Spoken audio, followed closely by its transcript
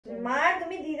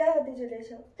তুমি দিদা হতে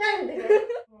চলেছো।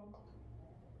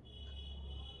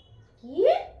 কি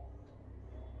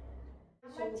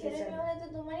আমার ছেলে মেয়ে হলে তো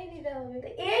তোমারই দিদা হবে।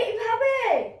 এইভাবে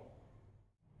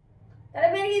তাহলে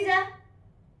বেরিয়ে যা,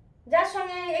 যার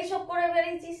সঙ্গে এইসব করে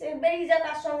বেরিয়েছিস বেরিয়ে যা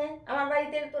তার সঙ্গে। আমার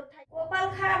বাড়িতে তোর কপাল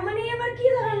খারাপ মানে এবার কি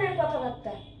ধরনের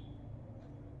কথাবার্তা।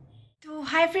 তো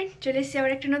হাই ফ্রেন্ড, চলে এসেছি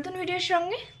আবার একটা নতুন ভিডিওর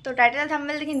সঙ্গে। তো টাইটেল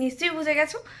থাম্বনেল থেকে নিশ্চয়ই বুঝে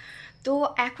গেছো। তো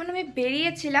এখন আমি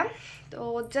বেরিয়েছিলাম, তো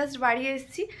জাস্ট বাড়ি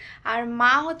এসেছি। আর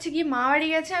মা হচ্ছে কি মা বাড়ি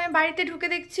গেছে, আমি বাড়িতে ঢুকে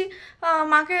দেখছি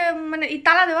মাকে মানে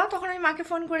তালা দেওয়া। তখন আমি মাকে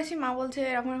ফোন করেছি, মা বলছে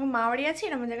এরকম এরকম মা বাড়ি আছে,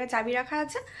 এরকম জায়গায় চাবি রাখা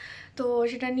আছে, তো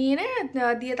সেটা নিয়ে নে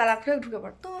দিয়ে তালা খুলে ঢুকে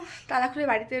পড়। তো তালা খুলে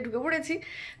বাড়িতে ঢুকে পড়েছি।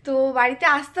 তো বাড়িতে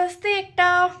আস্তে আস্তে একটা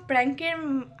প্র্যাঙ্কের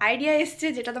আইডিয়া এসছে,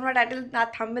 যেটা তোমরা টাইটেল আর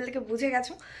থাম্বনেল থেকে বুঝে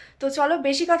গেছো। তো চলো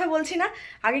বেশি কথা বলছি না,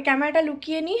 আগে ক্যামেরাটা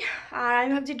লুকিয়ে নিই। আর আমি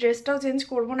ভাবছি ড্রেসটাও চেঞ্জ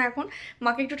করবো না এখন,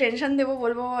 মাকে একটু টেনশন দেবো,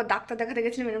 বলবো ডাক্তার দেখাতে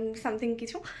গেছিলাম এরকম সামথিং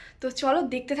কিছু। তো চলো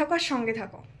দেখতে থাকো আর সঙ্গে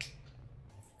থাকো।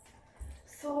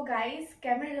 সো গাইস,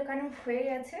 ক্যামেরা লুকানো হয়ে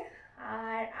গেছে।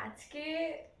 আর আজকে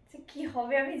যে কী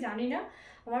হবে আমি জানি না,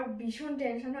 আমার ভীষণ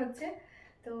টেনশন হচ্ছে।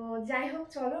 তো যাই হোক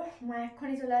চলো, মা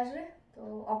এক্ষুনি চলে আসবে, তো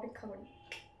অপেক্ষা করি।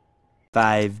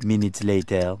 5 minutes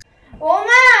later. ও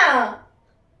মা,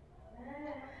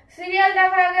 সিরিয়াল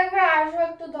দেখার আগে একবার আসো,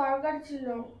 একটু দরকার ছিল।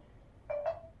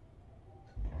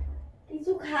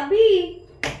 কিছু খাবি?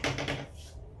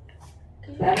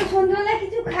 কিছু সন্ধ্যাবেলা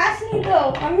কিছু খাসনি তো?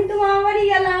 আমি তো মামা বাড়ি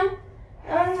গেলাম,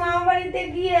 আমার মামা বাড়িতে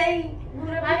গিয়ে এই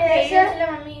ঘুরে ফিরে এসে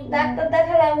আমি ডাক্তার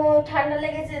দেখালাম, ও ঠান্ডা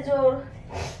লেগেছে জোর।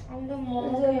 আমি তো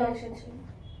মোমো খেয়ে এসেছি।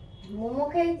 মোমো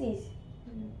খেয়েছিস?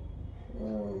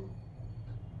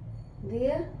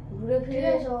 দিয়ে ঘুরে ফিরে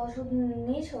এসো, ওষুধ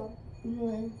নিয়েছো?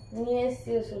 নিয়ে এসছি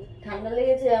ওষুধ, ঠান্ডা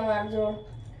লেগেছে আমার জোর।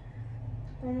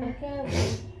 তোমাকে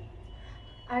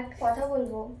আর একটা কথা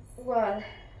বলবো। বল।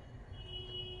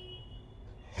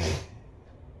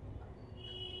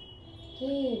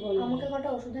 কি বল? আমাকে কটা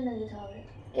ওষুধ এনে দিতে হবে।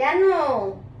 কেন?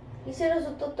 কিসের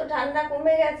ওষুধ? তোর তো ঠান্ডা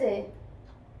কমে গেছে,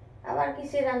 আবার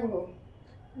কিসের আনবো?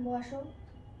 বসো।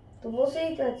 তো বসেই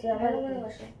তো আছি, আবার করে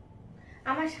বসো।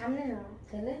 আমার সামনে না,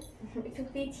 তাহলে একটু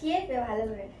পিছিয়ে ভালো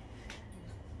করে।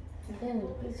 কেন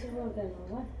পিছিয়ে কেন?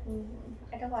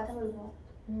 একটা কথা বলবো।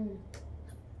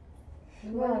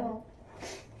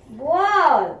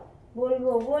 বল।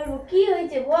 বলবো বলবো, কি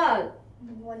হয়েছে বল।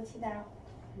 বলছি দাঁড়াও।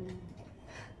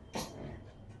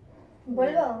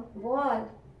 বলবো? বল।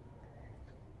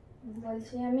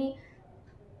 বলছি আমি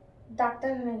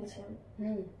ডাক্তারখানা গেছিলাম।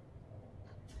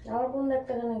 আবার কোন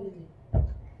ডাক্তারখানা গেলি?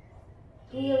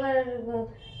 তুই এবার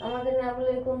আমাকে না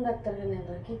বলে কোন ডাক্তারখানা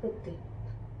আবার কি করতে?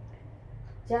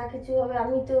 যা কিছু হবে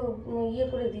আমি তো ইয়ে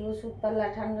করে দিই, ওষুধ পাল্লা,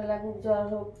 ঠান্ডা লাগুক জ্বর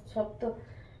হোক সব তো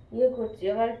ইয়ে করছি।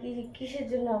 আবার কিসের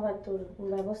জন্য আবার তোর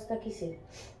ব্যবস্থা কিসের?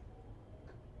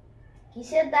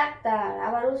 কিসের ডাক্তার?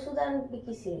 আবার ওষুধ আনবি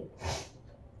কিসের?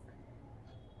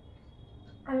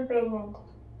 আমি প্রেগন্যান্ট।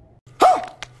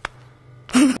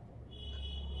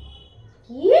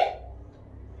 কি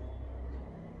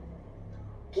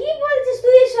কি বলছিস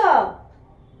তুই এসব?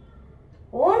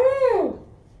 অনু,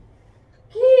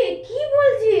 কি কি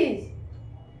বলছিস?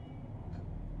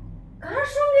 কার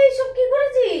সঙ্গে এইসব কি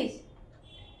করেছিস?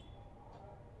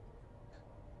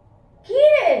 কি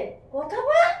রে কথা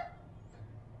বল।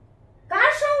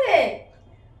 কার সঙ্গে?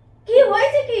 কি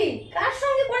হয়েছে? কি কার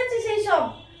সঙ্গে করেছিস এইসব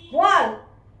বল।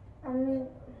 আমি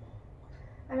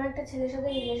একটা ছেলের সাথে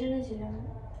রিলেশনে ছিলাম।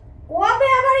 কবে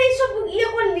আবার এইসব ইয়ে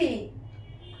করলি?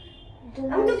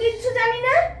 আমি তো কিচ্ছু জানি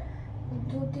না।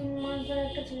 2-3 মাস ধরে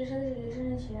একটা ছেলের সাথে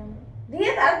রিলেশনে ছিলাম।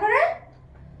 দিয়ে তারপরে?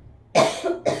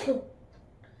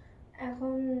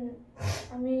 এখন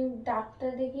আমি ডাক্তার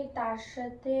দেখি, তার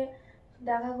সাথে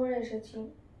দেখা করে এসেছি।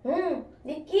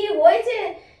 কি হয়েছে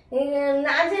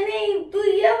না জেনেই তুই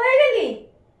ইয়ে হয়ে গেলি?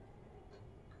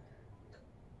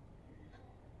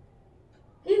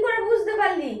 কি করে বুঝতে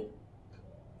পারলি?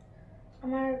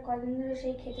 আমার কদিন ধরে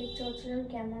সেই খেতে ইচ্ছে হচ্ছিল,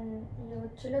 কেমন ইয়ে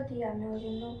হচ্ছিল, দিয়ে আমি ওই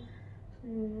জন্য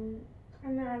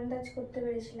আমি আন্দাজ করতে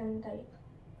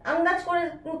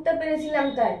পেরেছিলাম,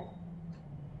 তাই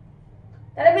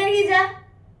তাহলে বেরিয়ে যা,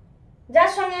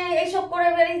 যার সঙ্গে এইসব করে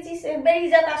বেরিয়েছিস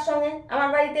বেরিয়ে যা তার সঙ্গে। আমার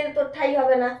বাড়িতে তোর ঠাই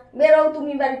হবে না, বেরো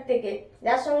তুমি বাড়ির থেকে।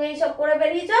 যার সঙ্গে এইসব করে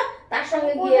বেরিয়েছ তার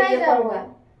সঙ্গে গিয়ে করবো।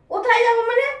 কোথায় যাবো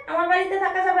মানে? আমার বাড়িতে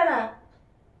থাকা যাবে না।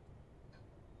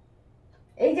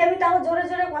 এই যে আমি তাও জোরে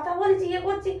জোরে কথা বলছি, ইয়ে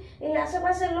করছি, এই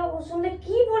আশেপাশের লোক শুনলে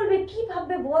কি বলবে, কি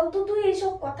ভাববে বলতো তুই?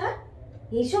 এইসব কথা,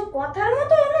 এইসব কথার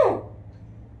মতো অনু?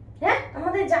 হ্যাঁ,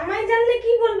 আমাদের জামাই জানলে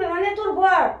কি বলবে? মানে তোর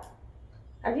বর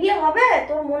আর বিয়ে হবে?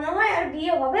 তোর মনে হয় আর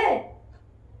বিয়ে হবে?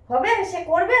 হবে? সে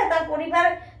করবে, তার পরিবার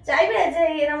চাইবে যে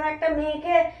এরকম একটা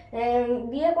মেয়েকে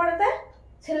বিয়ে করাতে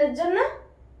ছেলের জন্য?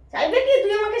 চাইবে কি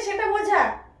তুই আমাকে সেটা বোঝা।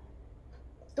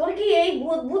 তোর কি এই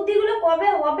বুদ্ধিগুলো কবে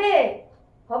হবে?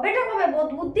 হবেটা কবে বোধ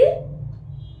বুদ্ধি?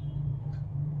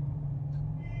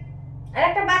 আর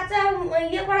একটা বাচ্চা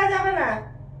ইয়ে করা যাবে না,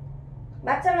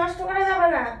 বাচ্চা নষ্ট করা যাবে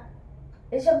না,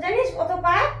 এসব জানিস কত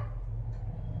পায়?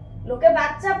 লোকে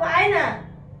বাচ্চা পায় না।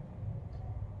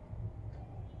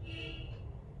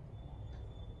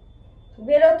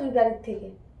 বেরো তুই গাড়ির থেকে।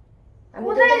 আমি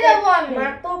কোথায় যাবো? আমি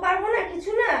মারতেও পারবো না,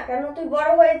 কিছু না। কেন? তুই বড়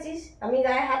হয়েছিস, আমি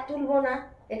গায়ে হাত তুলবো না,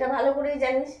 এটা ভালো করেই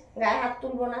জানিস। গায়ে হাত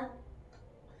তুলবো না।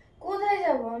 কোথায়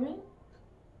যাব আমি?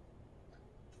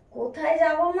 কোথায়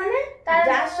যাব মানে?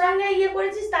 যার সঙ্গে ইয়ে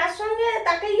করেছিস তার সঙ্গে,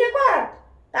 তাকে ইয়ে কর,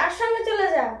 তার সঙ্গে চলে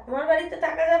যা। আমার বাড়িতে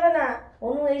থাকা যাবে না।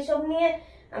 অনু এইসব নিয়ে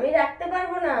আমি রাখতে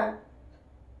পারবো না।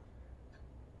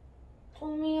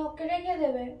 তুমি ওকে রেখে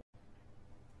দেবে?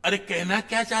 अरे कहना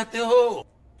क्या चाहते हो?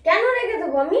 কেন রেখে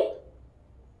দেবো আমি?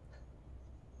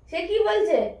 সে কি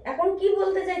বলছে এখন? কি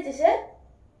বলতে চাইছে সে?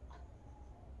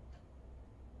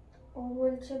 ও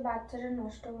বলছে বাচ্চাটা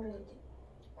নষ্ট করে দিতে।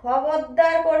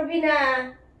 খবরদার করবি না,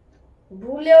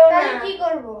 ভুলেও না। তাহলে কি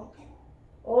করব?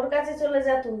 ওর কাছে চলে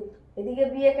যা তুই। এদিকে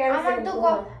বিয়ে ক্যান্সেল।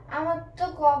 আমার তো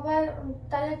কপাল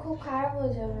তাহলে খুব খারাপ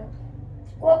হয়ে যাবে।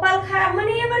 কপাল খারাপ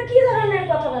মানে এবার কি ধরনের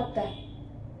কথাবার্তা?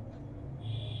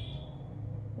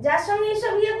 যার সঙ্গে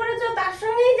এইসব ইয়ে করেছো তার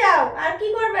সঙ্গেই যাও। আর কি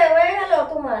করবে? হয়ে গেল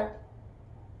তোমার।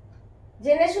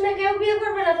 জেনে শুনে কেউ বিয়ে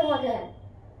করবে না তোমাকে,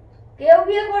 কেউ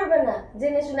বিয়ে করবে না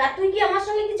জেনে শুনে। আর তুই কি আমার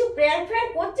সঙ্গে কিছু প্র্যাঙ্ক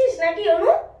করছিস নাকি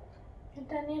অনু?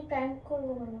 এটা নিয়ে প্র্যাঙ্ক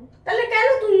করবো কেন? তাহলে কেন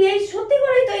তুই এই সত্যি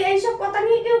করেই তো এইসব কথা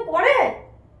নিয়ে কেউ করে?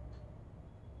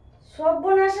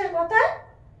 সর্বনাশের কথা।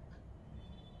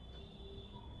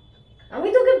 আমি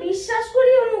তোকে বিশ্বাস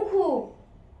করি অনু খুব,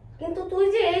 কিন্তু তুই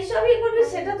যে এইসবই করবি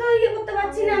সেটা তো ইয়ে করতে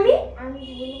পারছি না। আমি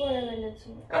ভুল করে ফেলেছি।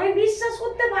 আমি বিশ্বাস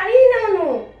করতে পারি না অনু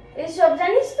এইসব,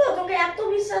 জানিস তো? তোকে এত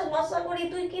বিশ্বাস ভরসা করি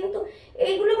তুই, কিন্তু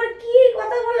এইগুলো আবার কি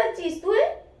কথা বলাচ্ছিস তুই?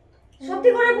 সত্যি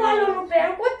করে বল অনু,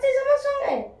 প্রেম করছিস আমার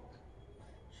সঙ্গে?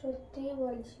 সত্যিই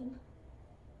বলছি।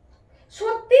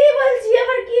 সত্যিই বলছি।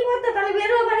 আবার কি কথা? তাহলে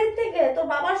বেরো বাড়ির থেকে। তোর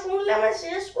বাবা শুনলে আমার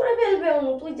শেষ করে ফেলবে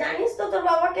অনু। তুই জানিস তো তোর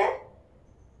বাবাকে?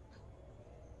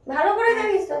 ভালো করে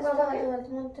জানিস তো বাবাকে?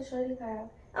 তোমার তো শরীর খারাপ।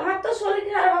 আমার তো শরীর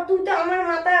খারাপ, তুই তো আমার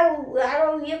মাথা আরো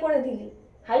ইয়ে করে দিলি,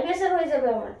 হাই প্রেশার হয়ে যাবে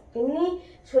আমার। এমনি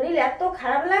শরীর এত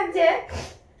খারাপ লাগছে।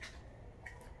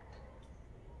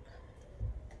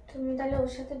 তুমি তাহলে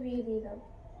ওর সাথে বিয়ে দিয়ে দাও।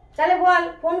 তাহলে বল,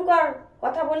 ফোন কর,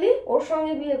 কথা বলি, ওর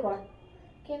সঙ্গে বিয়ে কর।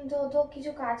 কিন্তু ও তো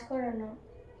কিছু কাজ করে না।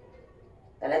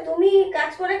 তাহলে তুমি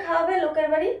কাজ করে খাওয়াবে লোকের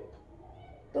বাড়ি?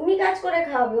 তুমি কাজ করে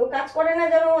খাওয়াবে, ও কাজ করে না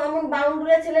যেন এমন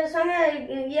বাউন্ডুলে ছেলের সঙ্গে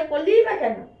ইয়ে করলি বা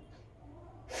কেন?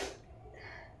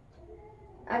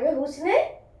 আগে হুঁশ নেই।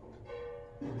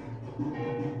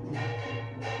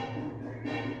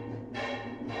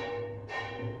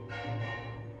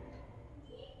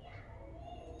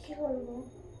 কি বলবো?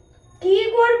 কি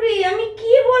করবি? আমি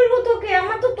কি বলবো তোকে?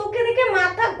 আমার তো তোকে দেখে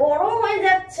মাথা গরম হয়ে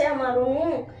যাচ্ছে আমার।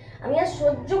 আমি আর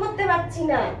সহ্য করতে পারছি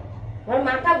না, আমার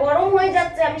মাথা গরম হয়ে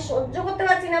যাচ্ছে। আমি সহ্য করতে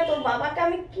পারছি না। তোর বাবাকে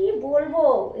আমি কি বলবো?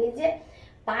 এই যে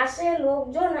পাশে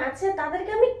লোকজন আছে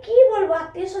তাদেরকে আমি কি বলবো?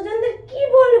 আত্মীয় স্বজনদের কি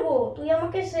বলবো? তুই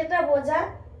আমাকে সেটা বোঝা।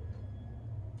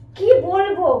 কি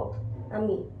বলবো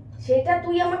আমি সেটা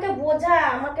তুই আমাকে বোঝা।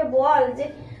 আমাকে বল যে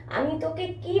আমি তোকে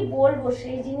কি বলবো,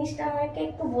 সেই জিনিসটা আমাকে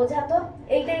একটু বোঝা তো।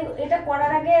 এটা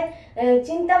করার আগে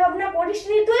চিন্তা ভাবনা করিস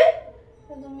নি তুই?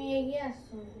 তুমি এগিয়ে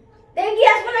আসছো।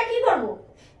 এগিয়ে আসবো না, কি করবো?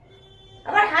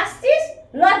 আবার হাসছিস,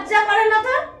 লজ্জা করে না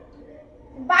তোর?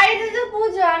 বাড়িতে তো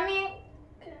পুজো, আমি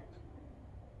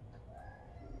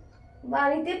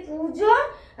বাড়িতে পুজো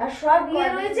আর সব ইয়ে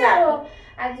রয়েছে। আরো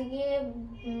আজকে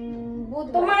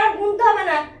বুধবার। তোমার আর গুনতে হবে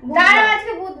না। দাঁড়া,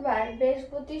 আজকে বুধবার,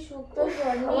 বৃহস্পতি, শুক্র,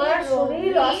 শনি, আমার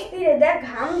শরীর অস্থির। দেখ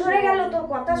ঘাম ধরে গেল তোর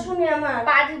কথা শুনে। আমার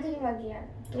 5 দিন বাকি। আর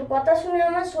তোর কথা শুনে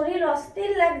আমার শরীর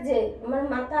অস্থির লাগছে, আমার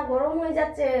মাথা গরম হয়ে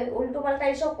যাচ্ছে। উল্টো পাল্টা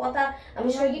এইসব কথা আমি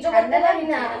সহ্য করতে পারি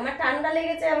না। আমার ঠান্ডা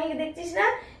লেগেছে, আমি দেখছিস না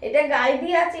এটা গায়ে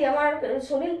দিয়ে আছি। আমার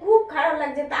শরীর খুব খারাপ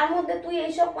লাগছে, তার মধ্যে তুই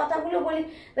এইসব কথাগুলো বলি।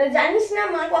 জানিস না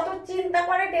মা কত চিন্তা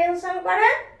করে, টেনশন করে।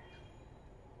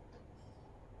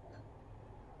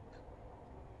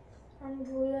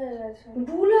 ভুল হয়ে গেছে।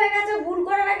 ভুল হয়ে গেছে? ভুল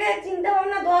করার আগে চিন্তা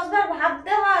ভাবনা 10 বার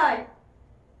ভাবতে হয়।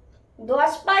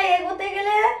 10 পা এগোতে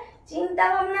গেলে চিন্তা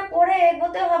ভাবনা করে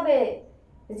এগোতে হবে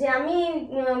যে আমি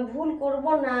ভুল করব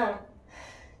না।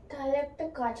 তাহলে একটা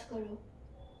কাজ করো।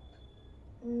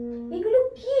 এগুলো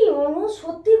কি অনু?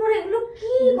 সত্যি করে এগুলো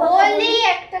কি বলি?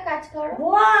 একটা কাজ করো।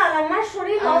 বল। আমার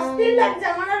শরীর অস্থির লাগছে,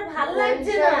 আমার আর ভালো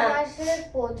লাগছে না। মাসের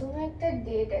প্রথমে একটা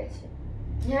ডেট আছে,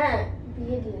 হ্যাঁ,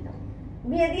 বিয়ে দিয়ে দাও।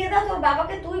 বিয়ে দিয়ে দাও তোর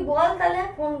বাবাকে, তুই বল তাহলে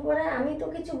ফোন করে, আমি তো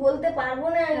কিছু বলতে পারবো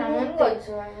না। এমন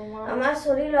করছো আমার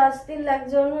শরীর অস্থির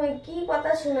লাগছে, অন্য কি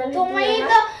কথা শোনালি?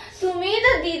 তুমিই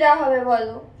তো দিদা হবে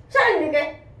বলো। চল দিকে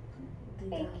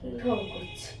ঢং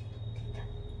করছে।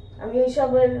 আমি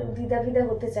ওইসব দিদা ফিদা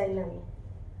হতে চাই না।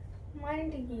 মানে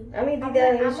কি আমি দিদা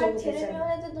আমার ছেলে মেয়ে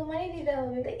হলে তো তোমারই দিদা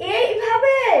হবে।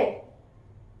 এইভাবে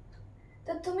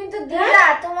তো তুমি তো দিদা,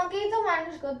 তোমাকেই তো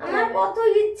মানুষ করতে হবে। আমার কত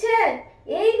ইচ্ছে,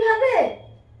 এইভাবে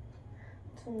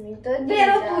তুমি তো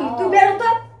বেরো, তুই বেরো তো।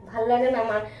 ভাল লাগে না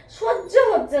আমার, সহ্য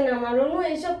হচ্ছে না আমার। অনু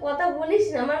এইসব কথা বলিস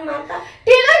না, আমার মাথা।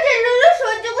 ঠিক আছে লুলু,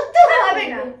 সহ্য করতে হবে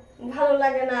না। ভালো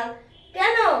লাগে না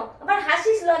কেন? আবার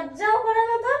হাসিস, লজ্জাও করে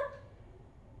না তোর?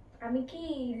 আমি কি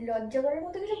লজ্জা করার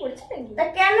মতো কিছু করছি নাকি? তা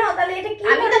কেন তাহলে এটা কি?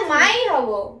 আমি তো মাই হব।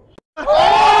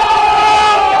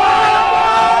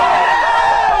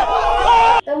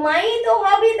 তো মাই তো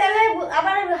হবি, তাহলে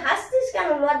আবার হাসছিস কেন?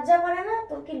 লজ্জা করে না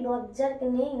তোর? কি লজ্জার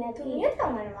নেই না? তুমিও তো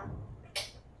আমার মা।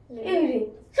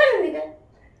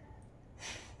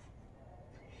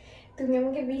 তুমি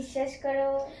আমাকে বিশ্বাস করো?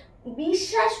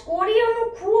 বিশ্বাস করি, আমি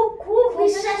খুব খুব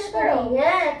বিশ্বাস করি।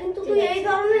 হ্যাঁ, কিন্তু তুই এই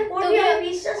ধরনের করবি, আমি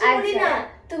বিশ্বাস করি না।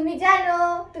 তুমি জানো,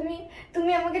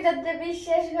 তুমি আমাকে যতটা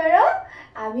বিশ্বাস করো,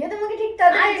 আমিও তোমাকে ঠিক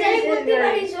ততটাই করতে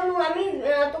পারি। শোনো, আমি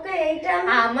তোকে এইটা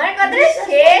আমার কথাটা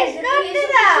শেষ করতে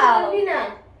দাও না।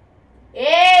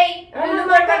 এই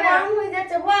আমার গরম হয়ে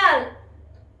যাচ্ছে, বল।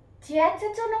 আচ্ছা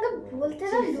ওনাকে বলতে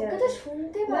দাও, লোকে তো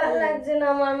শুনতে ভালো লাগছে না,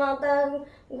 আমার মাথা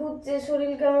ঘুরছে,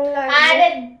 শরীর কেমন লাগছে। আরে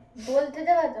বলতে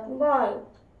দেওয়া তো, বল।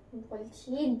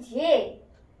 বলছি যে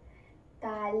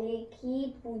তাহলে কি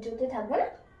পুজোতে থাকবো না?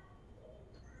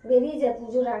 বেরিয়ে যা,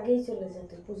 পুজোর আগেই চলে যা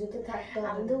তুই। পুজোতে থাকতে হবে।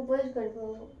 আমি তো উপোস করবো।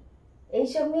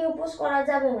 এইসব নিয়ে উপোস করা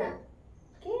যাবে না।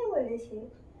 কে বলেছে?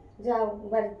 যাও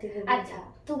বাড়ির থেকে। আচ্ছা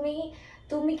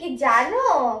তুমি কি জানো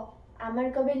আমার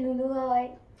কবে লুলু হয়?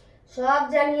 সব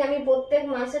জানি আমি, প্রত্যেক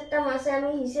মাসে আমি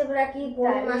হিসেব রাখি,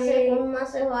 কোন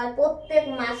মাসে হয়, প্রত্যেক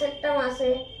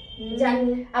মাসে জানি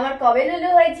আমার কবে লুলু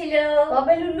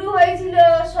হয়েছিল,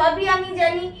 সবই আমি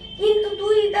জানি। কিন্তু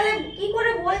তুই তাহলে কি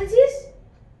করে বলছিস?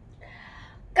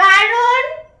 কারণ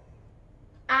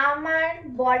আমার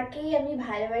বরকেই আমি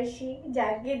ভালোবাসি,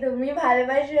 যাকে তুমি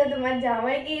ভালোবাসো, তোমার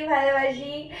জামাইকেই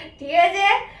ভালোবাসি, ঠিক আছে?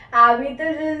 আমি তো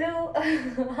লুলু,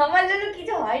 আমার লুলু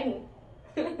কিছু হয়নি।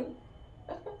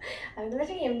 আমি তোমার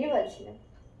সঙ্গে এমনি বলছিলাম।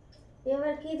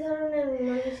 এবার কি ধরনের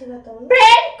মানসিকতা?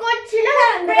 প্র্যাঙ্ক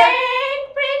করছিলাম,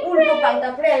 উল্টো পাল্টা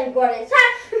প্র্যাঙ্ক করে।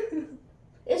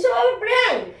 এসব আবার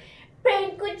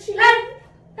প্র্যাঙ্ক করছিলাম।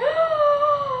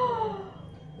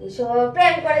 এসব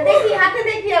প্র্যাঙ্ক করে, দেখি হাতে,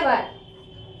 দেখি আবার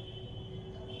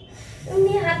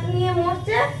এমনি হাত নিয়ে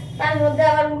মরছে, তার মধ্যে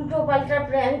আবার উল্টো পাল্টা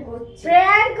প্র্যাঙ্ক করছে।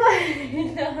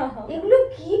 এগুলো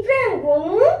কি প্র্যাঙ্ক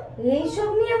অনু? এইসব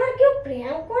নিয়ে আবার কেউ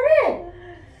প্র্যাঙ্ক করে?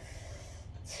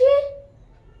 ছি,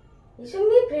 এসব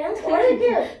নিয়ে প্র্যাঙ্ক করে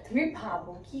কেউ? তুমি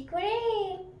ভাবো কি করে?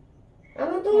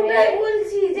 আমি তো ওটাই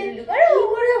বলছি যে কি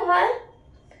করে হয়।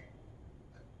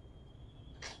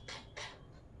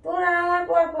 তোর আর আমার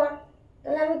পর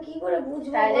তাহলে আমি কি করে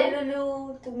বুঝবো? তাহলে লুলু,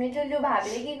 তুমি লুলু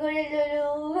ভাবলে কি করে লুলু?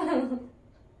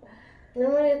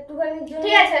 আমার একটুখানি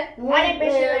ঠিক আছে, অনেক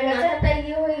বেশি হয়ে গেছে। মাথাটা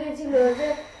ইয়ে হয়ে গেছিল যে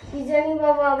কি জানি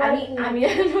বাবা। আমি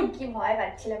কি ভয়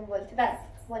পাচ্ছিলাম বলতে,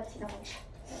 বলছি না।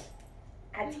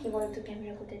 আজকে বলতো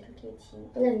ক্যামেরা কোথায় ঢুকিয়েছি?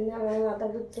 জানি না, আমার মাথা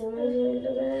ঘুরছে,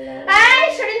 আমার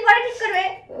শরীর পরে ঠিক করবে,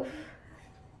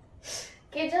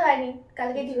 কিছু হয়নি,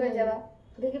 কালকে ঠিক হয়ে যাবা।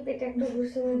 দেখি পেটে একটু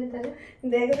ঘুরছে মনে, তাহলে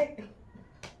দেখো একটু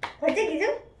হচ্ছে কিছু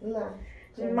না।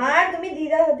 মা তুমি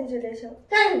দিদা হতে চলেছো।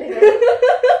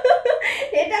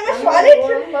 এটা আমার সলিড,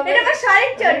 এটা আমার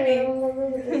সলিড চর্বি।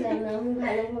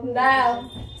 দাও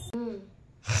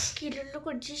কি লুল্লু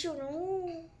করছিস শোনো?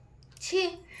 ছি,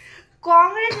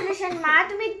 কংগ্রেচুলেশন মা,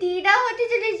 তুমি দিদা হতে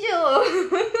চলেছো।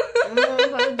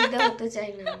 দিদা হতে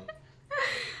চাই না।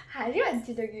 হাসি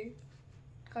পাচ্ছি তোকে,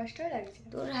 কষ্ট লাগছে?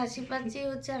 তোর হাসি পাচ্ছি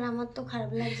হচ্ছে, আর আমার তো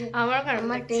খারাপ লাগছে।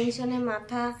 আমার টেনশনে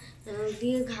মাথা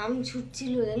দিয়ে ঘাম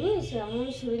ছুটছিল, জানিস? আমার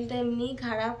শরীরটা এমনিই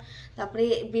খারাপ, তারপরে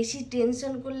বেশি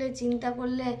টেনশন করলে, চিন্তা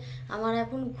করলে আমার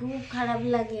এখন খুব খারাপ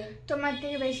লাগে। তোমার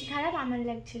থেকে বেশি খারাপ আমার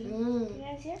লাগছিল, ঠিক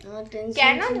আছে? আমার টেনশন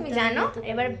কেন তুমি জানো?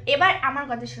 এবার আমার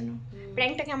কথা শোনো,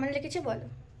 প্র্যাঙ্কটা কেমন লেগেছে বলো?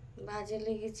 বাজে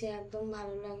লেগেছে, একদম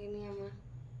ভালো লাগেনি আমার।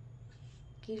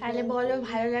 তাহলে বলো,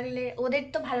 ভালো লাগলে ওদের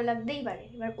তো ভালো লাগতেই পারে,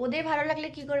 এবার ওদের ভালো লাগলে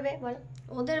কি করবে বলো?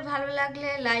 ওদের ভালো লাগলে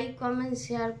লাইক, কমেন্ট,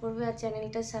 শেয়ার করবে, আর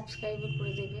চ্যানেলটা সাবস্ক্রাইব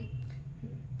করে দেবে।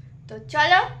 তো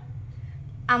চলো,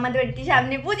 আমাদের বাড়িতে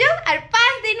সামনে পুজো, আর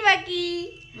 5 দিন বাকি।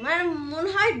 আমার মনে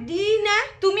হয় দিই না।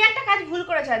 তুমি একটা কাজ ভুল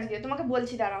করেছো আজকে, তোমাকে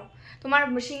বলছি, দাঁড়াও। তোমার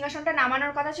সিংহাসনটা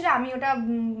নামানোর কথা ছিল, আমি ওটা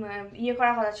ইয়ে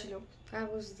করার কথা ছিল,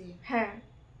 কাগজ দিয়ে। হ্যাঁ,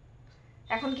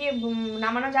 এখন কি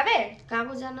নামানো যাবে?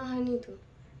 কাগজ আনা হয়নি তো।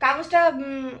 কাগজটা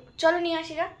চলো নিয়ে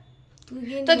আসি গা।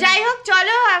 তো যাই হোক,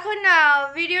 চলো এখন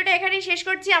ভিডিওটা এখানেই শেষ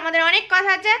করছি। আমাদের অনেক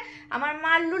কথা আছে। আমার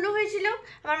মা লুলু হয়েছিল,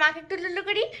 আমার মাকে একটু লুলু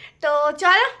করি। তো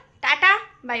চলো, টাটা,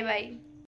 বাই বাই।